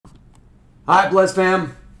Hi, Blez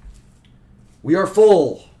Fam. We are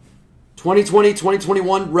full.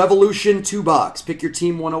 2020-2021 Revolution 2-box. Pick your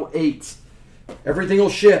team 108. Everything will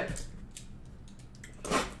ship.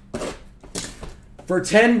 For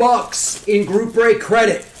 $10 in group break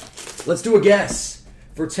credit. Let's do a guess.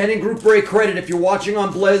 For 10 in group break credit, if you're watching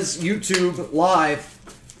on Blez YouTube live,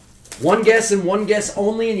 one guess and one guess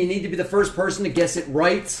only, and you need to be the first person to guess it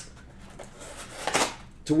right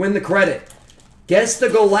to win the credit. Guess the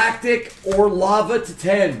Galactic or Lava to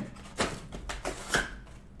 10.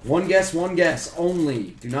 One guess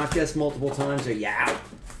only. Do not guess multiple times or yeah.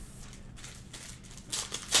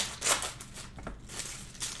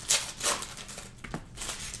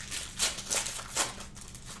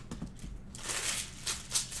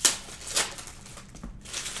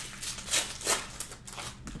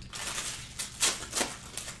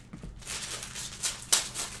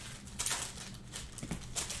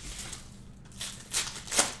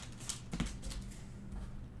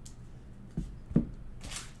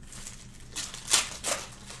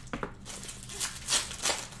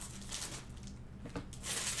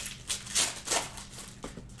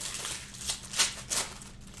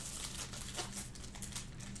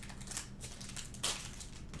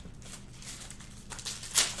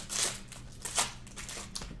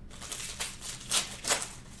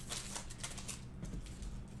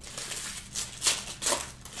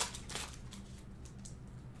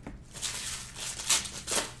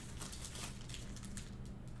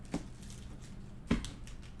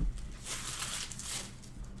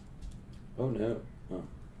 Oh, no. Oh.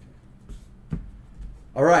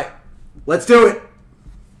 All right. Let's do it.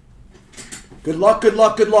 Good luck, good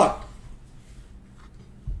luck, good luck.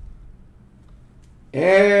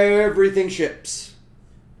 Everything ships.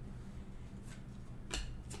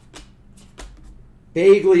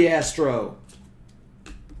 Bagley Astro.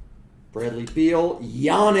 Bradley Beal.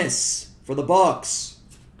 Giannis for the Bucks.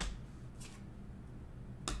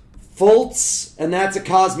 Fultz, and that's a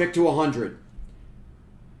Cosmic to 100.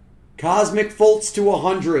 Cosmic Fultz to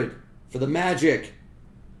 100 for the Magic.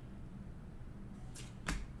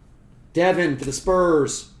 Devin for the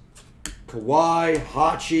Spurs. Kawhi,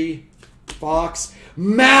 Hachi, Fox.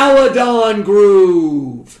 Maladon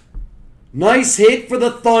Groove. Nice hit for the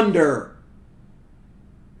Thunder.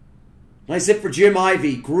 Nice hit for Jim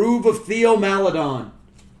Ivey. Groove of Theo Maladon.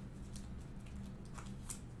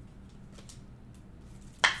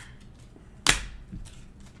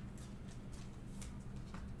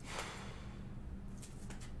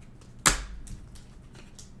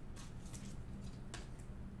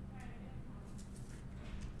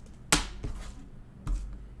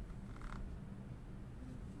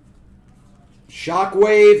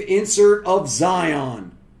 Shockwave insert of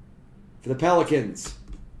Zion for the Pelicans.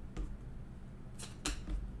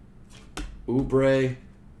 Oubre.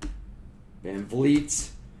 Van Vliet.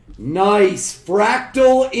 Nice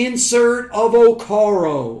fractal insert of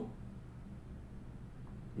Okoro.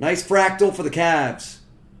 Nice fractal for the Cavs.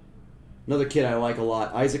 Another kid I like a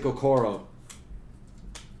lot. Isaac Okoro.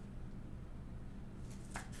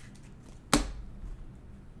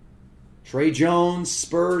 Trey Jones,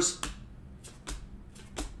 Spurs.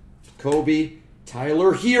 Kobe.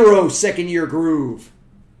 Tyler Hero, second-year groove.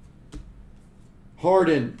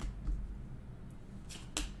 Harden.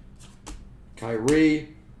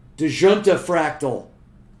 Kyrie. DeJunta fractal.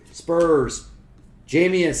 Spurs.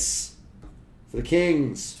 Jamius for the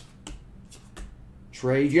Kings.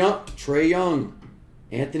 Trey Young.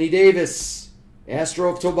 Anthony Davis.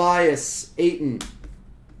 Astro of Tobias. Ayton.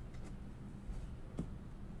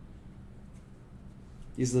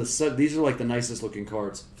 These are like the nicest looking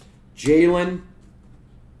cards. Jalen.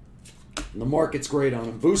 And the market's great on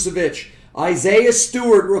him. Vucevic. Isaiah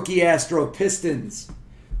Stewart, rookie Astro. Pistons.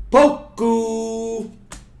 Poku.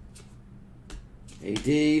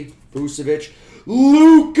 AD. Vucevic.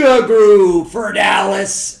 Luka Groove for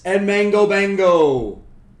Dallas. And Mango Bango.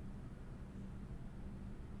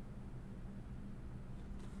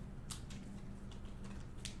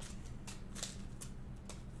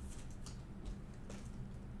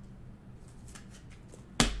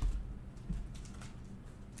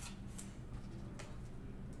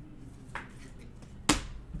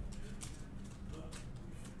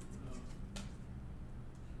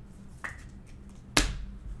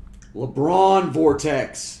 LeBron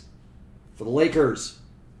Vortex for the Lakers.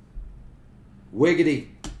 Wiggity.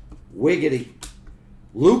 Wiggity.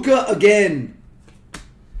 Luka again.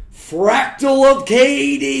 Fractal of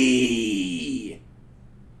KD.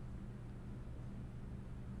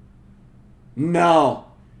 No.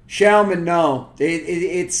 Schauman, no.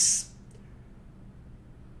 It's...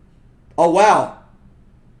 Oh, wow.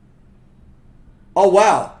 Oh,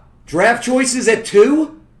 wow. Draft choices at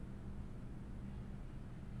 2?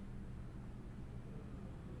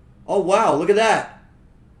 Oh, wow. Look at that.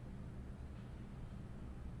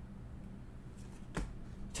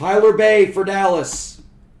 Tyler Bay for Dallas.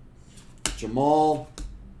 Jamal.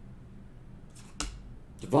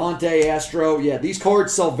 Devontae, Astro. Yeah, these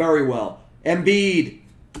cards sell very well. Embiid.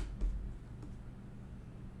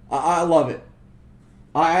 I love it.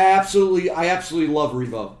 I absolutely love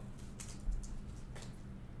Revo.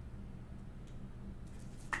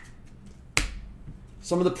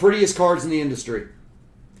 Some of the prettiest cards in the industry.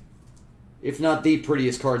 If not the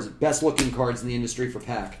prettiest cards, best looking cards in the industry for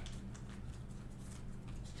pack.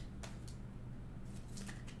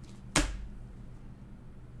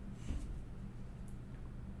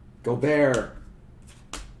 Gobert.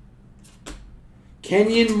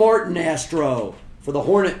 Kenyon Martin Astro for the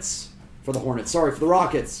Hornets. For the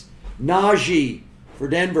Rockets. Najee for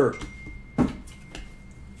Denver.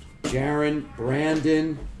 Jaren,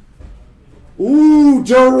 Brandon. Ooh,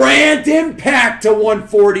 Durant Impact to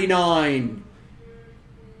 149.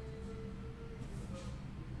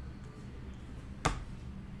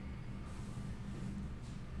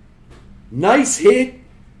 Nice hit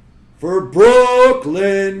for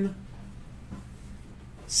Brooklyn.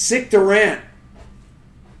 Sick Durant.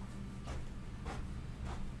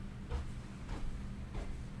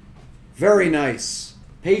 Very nice.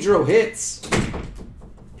 Pedro hits.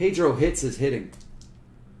 Pedro hits is hitting.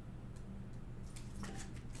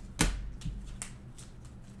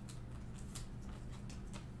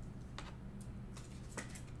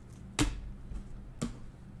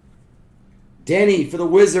 Denny for the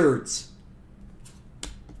Wizards.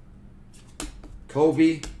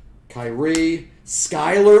 Kobe, Kyrie,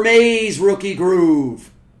 Skylar Mays, rookie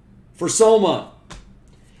groove for Soma.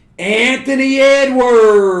 Anthony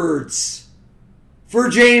Edwards for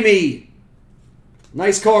Jamie.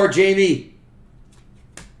 Nice card, Jamie.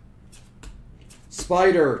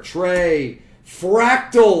 Spider, Trey,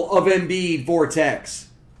 Fractal of Embiid, Vortex.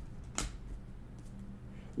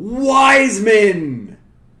 Wiseman.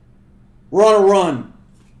 We're on a run.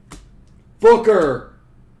 Booker.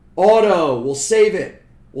 Auto. We'll save it.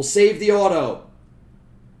 We'll save the auto.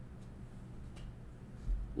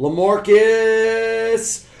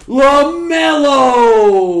 LaMarcus LaMelo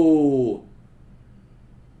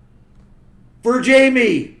for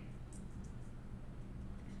Jamie.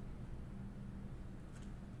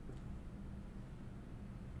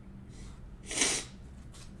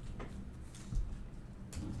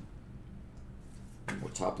 More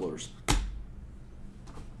top loaders.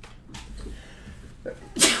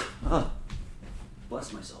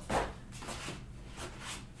 Bless myself.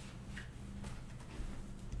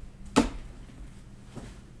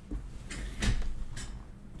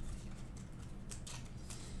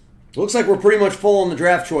 Looks like we're pretty much full on the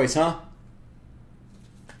draft choice, huh?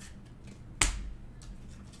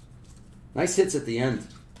 Nice hits at the end.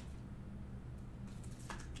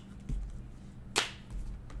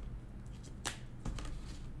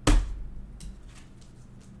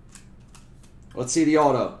 Let's see the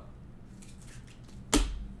auto.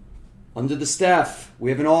 Under the Steph, we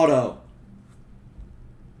have an auto.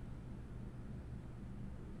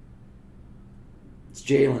 It's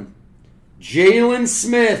Jalen. Jalen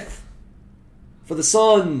Smith for the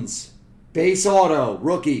Suns. Base auto,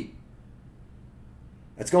 rookie.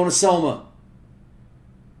 That's going to Selma.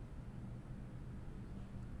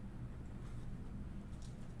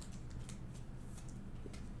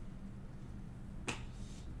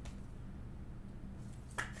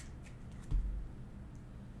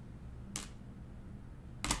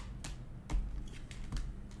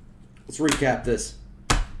 Let's recap this.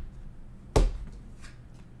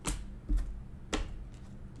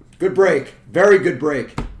 Good break. Very good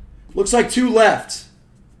break. Looks like 2 left.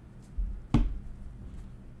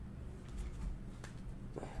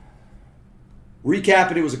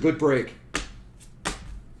 Recap it. It was a good break.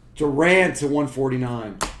 Durant to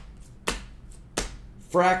 149.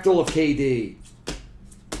 Fractal of KD.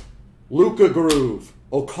 Luka Groove.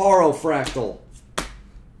 Okaro Fractal.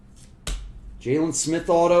 Jalen Smith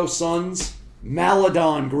auto, Suns.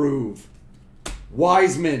 Maladon Groove.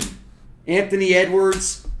 Wiseman. Anthony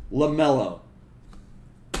Edwards. LaMelo.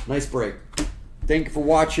 Nice break. Thank you for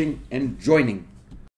watching and joining.